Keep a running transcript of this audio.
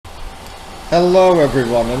Hello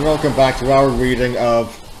everyone and welcome back to our reading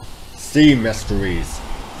of Sea Mysteries.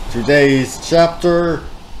 Today's chapter,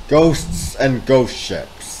 Ghosts and Ghost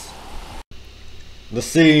Ships. The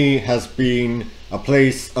sea has been a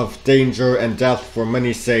place of danger and death for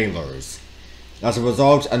many sailors. As a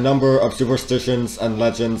result, a number of superstitions and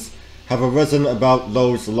legends have arisen about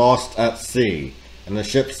those lost at sea and the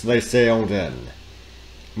ships they sailed in.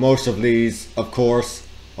 Most of these, of course,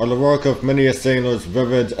 are the work of many a sailor's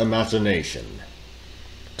vivid imagination,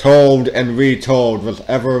 told and retold with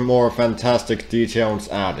ever more fantastic details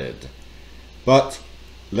added. But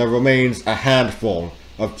there remains a handful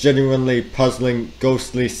of genuinely puzzling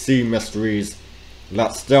ghostly sea mysteries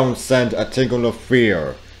that still send a tingle of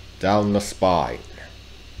fear down the spine.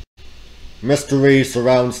 Mystery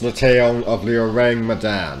surrounds the tale of the Orang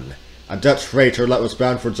Medan, a Dutch freighter that was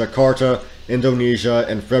bound for Jakarta, Indonesia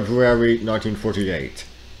in February 1948.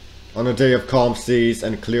 On a day of calm seas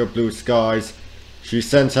and clear blue skies, she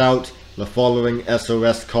sent out the following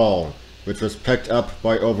SOS call, which was picked up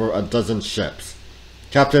by over a dozen ships.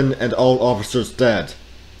 Captain and all officers dead.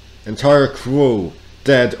 Entire crew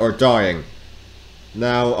dead or dying.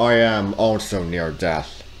 Now I am also near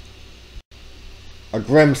death. A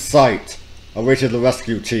grim sight awaited the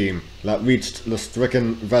rescue team that reached the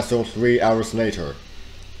stricken vessel 3 hours later.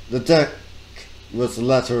 The deck was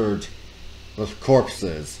littered with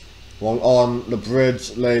corpses, while on the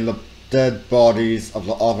bridge lay the dead bodies of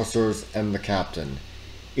the officers and the captain.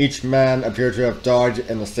 Each man appeared to have died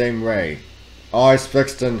in the same way, eyes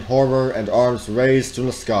fixed in horror and arms raised to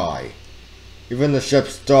the sky. Even the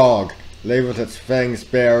ship's dog lay with its fangs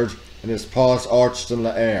bared and his paws arched in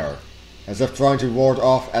the air, as if trying to ward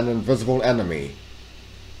off an invisible enemy.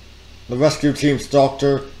 The rescue team's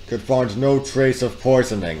doctor could find no trace of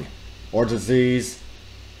poisoning, or disease,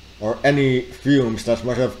 or any fumes that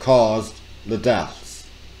might have caused the deaths.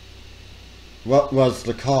 What was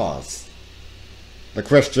the cause? The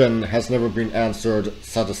question has never been answered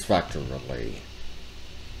satisfactorily.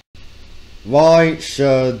 Why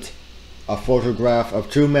should a photograph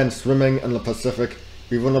of 2 men swimming in the Pacific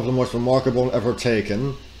be one of the most remarkable ever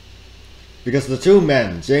taken? Because the 2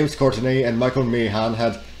 men, James Courtney and Michael Meehan,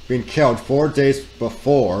 had been killed 4 days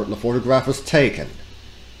before the photograph was taken.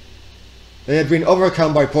 They had been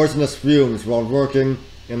overcome by poisonous fumes while working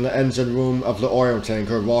in the engine room of the oil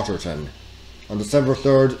tanker Waterton. On December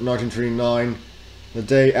 3rd, 1929, the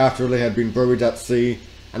day after they had been buried at sea,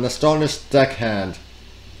 an astonished deckhand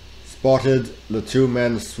spotted the 2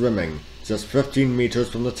 men swimming just 15 meters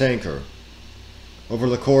from the tanker. Over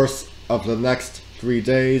the course of the next 3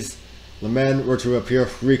 days, the men were to appear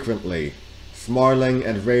frequently, smiling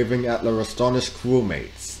and raving at their astonished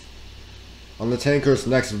crewmates. On the tanker's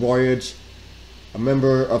next voyage, a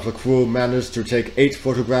member of the crew managed to take 8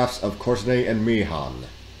 photographs of Courtney and Meehan.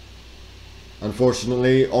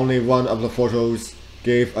 Unfortunately, only one of the photos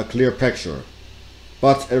gave a clear picture,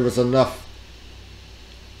 but it was enough.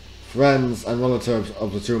 Friends and relatives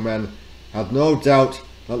of the 2 men had no doubt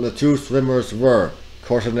that the 2 swimmers were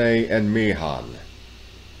Courtney and Meehan.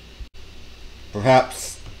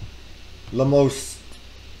 Perhaps the most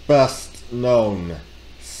best known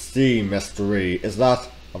sea mystery is that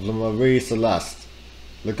of the Marie Celeste,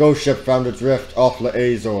 the ghost ship found adrift off the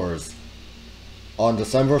Azores on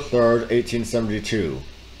December 3rd, 1872.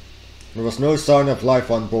 There was no sign of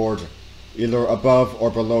life on board, either above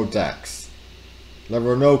or below decks. There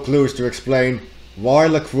were no clues to explain why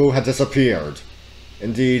the crew had disappeared.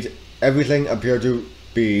 Indeed, everything appeared to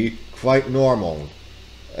be quite normal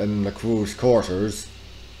in the crew's quarters.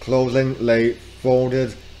 Clothing lay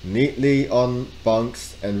folded neatly on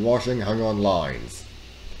bunks and washing hung on lines.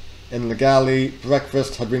 In the galley,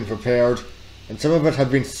 breakfast had been prepared, and some of it had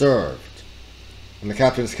been served. In the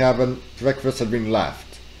captain's cabin, breakfast had been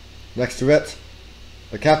left. Next to it,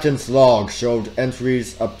 the captain's log showed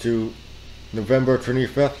entries up to November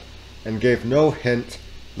 25th and gave no hint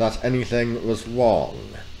that anything was wrong.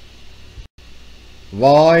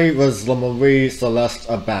 Why was the Marie Celeste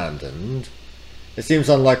abandoned? It seems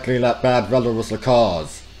unlikely that bad weather was the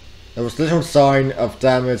cause. There was little sign of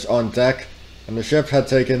damage on deck, and the ship had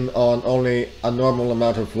taken on only a normal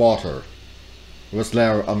amount of water. Was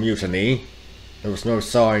there a mutiny? There was no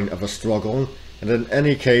sign of a struggle, and in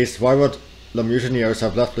any case, why would the mutineers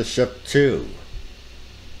have left the ship too?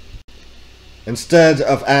 Instead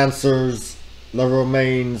of answers, there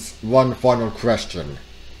remains one final question.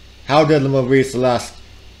 How did the Marie Celeste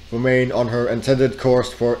remain on her intended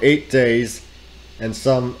course for 8 days and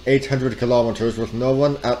some 800 kilometers with no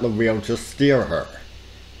one at the wheel to steer her?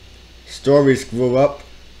 Stories grew up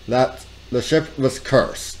that the ship was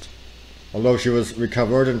cursed. Although she was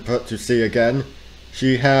recovered and put to sea again,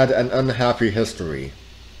 she had an unhappy history.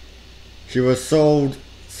 She was sold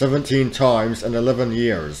 17 times in 11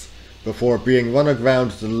 years before being run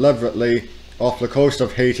aground deliberately off the coast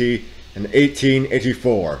of Haiti in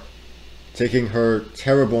 1884, taking her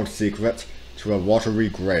terrible secret to a watery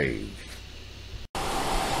grave.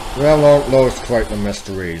 Well, aren't those quite the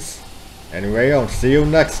mysteries? Anyway, I'll see you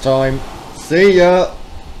next time. See ya!